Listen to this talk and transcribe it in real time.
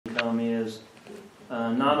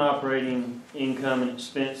non-operating income and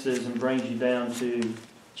expenses and brings you down to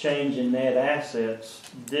change in net assets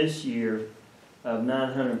this year of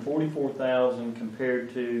 $944,000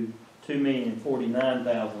 compared to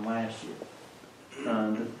 $2,049,000 last year.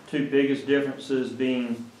 The two biggest differences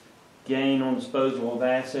being gain on disposal of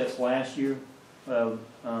assets last year of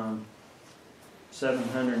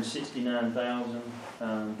 $769,000.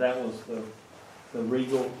 That was the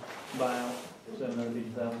Regal buyout,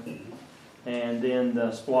 $750,000, and then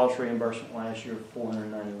the SPLOST reimbursement last year of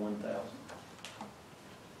 $491,000.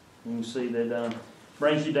 You can see that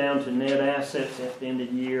brings you down to net assets at the end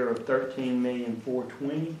of the year of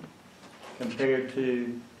 $13,420,000 compared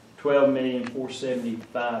to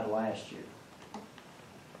 $12,475,000 last year.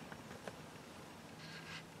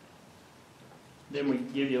 Then we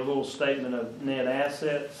give you a little statement of net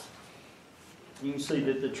assets. You can see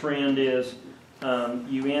that the trend is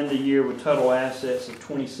you end the year with total assets of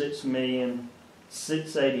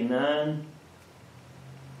 $26,689,000.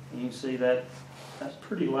 You can see that that's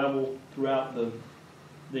pretty level throughout the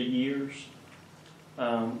years.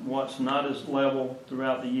 What's not as level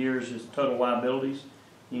throughout the years is total liabilities.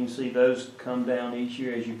 You can see those come down each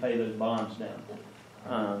year as you pay those bonds down.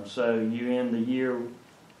 So you end the year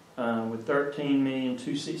with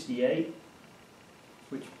 $13,268,000,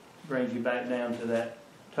 which brings you back down to that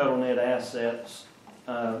total net assets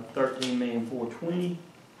 $13,420,000.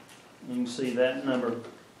 You can see that number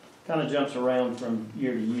kind of jumps around from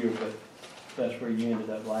year to year, but that's where you ended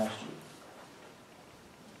up last year.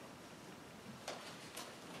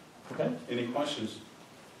 Okay. Any questions?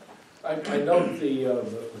 I note the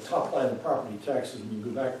top line of property taxes when you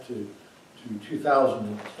go back to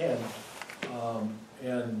 2010,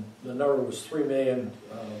 and the number was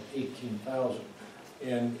 $3,018,000,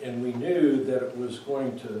 and we knew that it was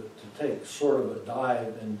going to take sort of a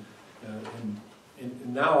dive, and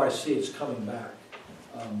now I see it's coming back.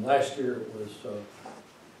 Last year it was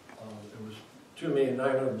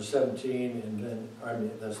 $2,917,000, and then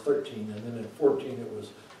that's 13, and then at 14 it was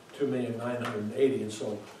 $2,980,000, and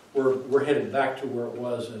so we're headed back to where it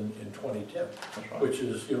was in 2010, right, which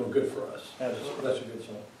is good for us. That's a good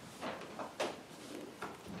sign.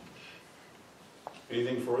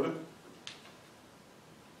 Anything further?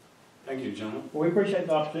 Thank you, gentlemen. Well, we appreciate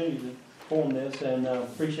the opportunity to form this, and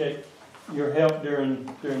appreciate your help during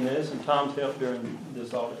this, and Tom's help during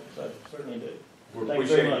this audit. So certainly do. We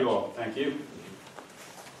appreciate you all. Thank you.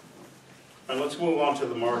 And let's move on to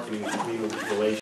the marketing field relations.